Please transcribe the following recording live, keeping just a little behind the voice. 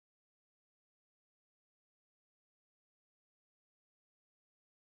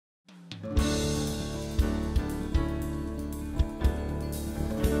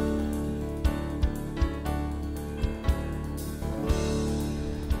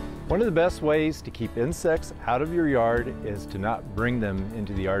One of the best ways to keep insects out of your yard is to not bring them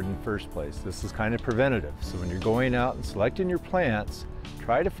into the yard in the first place. This is kind of preventative. So when you're going out and selecting your plants,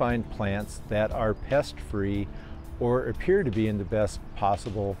 try to find plants that are pest-free or appear to be in the best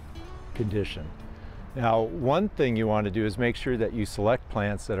possible condition. Now, one thing you want to do is make sure that you select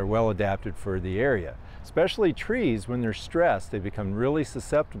plants that are well adapted for the area. Especially trees, when they're stressed, they become really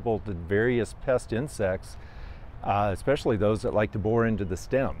susceptible to various pest insects, especially those that like to bore into the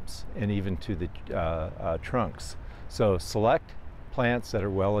stems and even to the trunks. So select plants that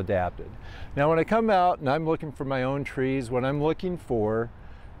are well adapted. Now when I come out and I'm looking for my own trees, what I'm looking for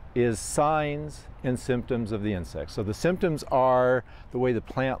is signs and symptoms of the insect. So the symptoms are the way the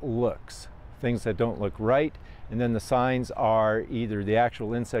plant looks, things that don't look right, and then the signs are either the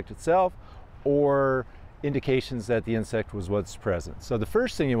actual insect itself or indications that the insect was once present. So the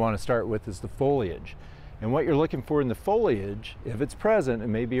first thing you want to start with is the foliage. And what you're looking for in the foliage, if it's present, it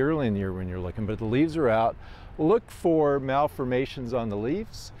may be early in the year when you're looking, but the leaves are out, look for malformations on the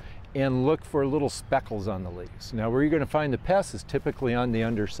leaves and look for little speckles on the leaves. Now where you're going to find the pests is typically on the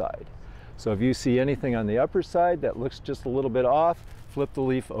underside. So if you see anything on the upper side that looks just a little bit off, flip the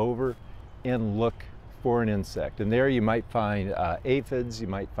leaf over and look for an insect. And there you might find aphids, you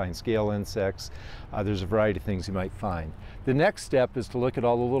might find scale insects, there's a variety of things you might find. The next step is to look at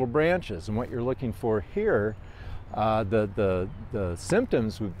all the little branches, and what you're looking for here, the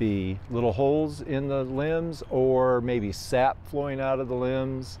symptoms would be little holes in the limbs, or maybe sap flowing out of the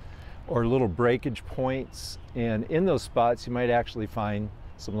limbs, or little breakage points, and in those spots you might actually find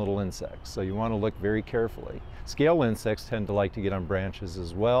some little insects. So you want to look very carefully. Scale insects tend to like to get on branches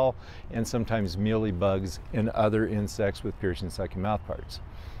as well, and sometimes mealy bugs and other insects with piercing sucking mouth parts.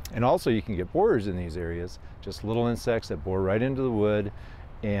 And also you can get borers in these areas, just little insects that bore right into the wood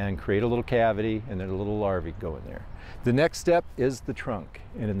and create a little cavity, and then a little larvae go in there. The next step is the trunk.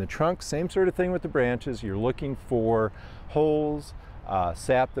 And in the trunk, same sort of thing with the branches. You're looking for holes,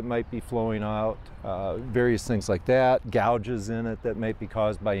 sap that might be flowing out, various things like that, gouges in it that might be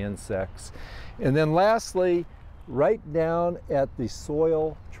caused by insects. And then lastly, right down at the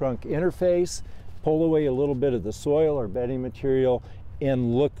soil trunk interface, pull away a little bit of the soil or bedding material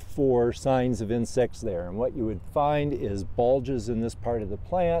and look for signs of insects there. And what you would find is bulges in this part of the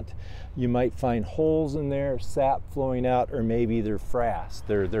plant. You might find holes in there, sap flowing out, or maybe they're frass,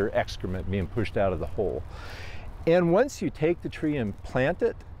 they're excrement being pushed out of the hole. And once you take the tree and plant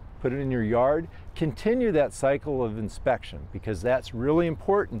it, put it in your yard, continue that cycle of inspection, because that's really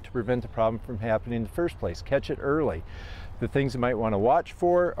important to prevent the problem from happening in the first place. Catch it early. The things you might want to watch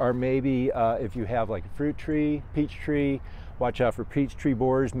for are maybe if you have like a fruit tree, peach tree, watch out for peach tree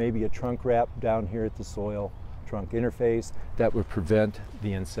borers, maybe a trunk wrap down here at the soil trunk interface that would prevent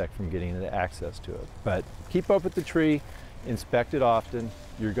the insect from getting access to it. But keep up with the tree, inspect it often.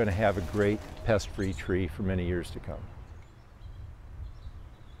 You're going to have a great pest-free tree for many years to come.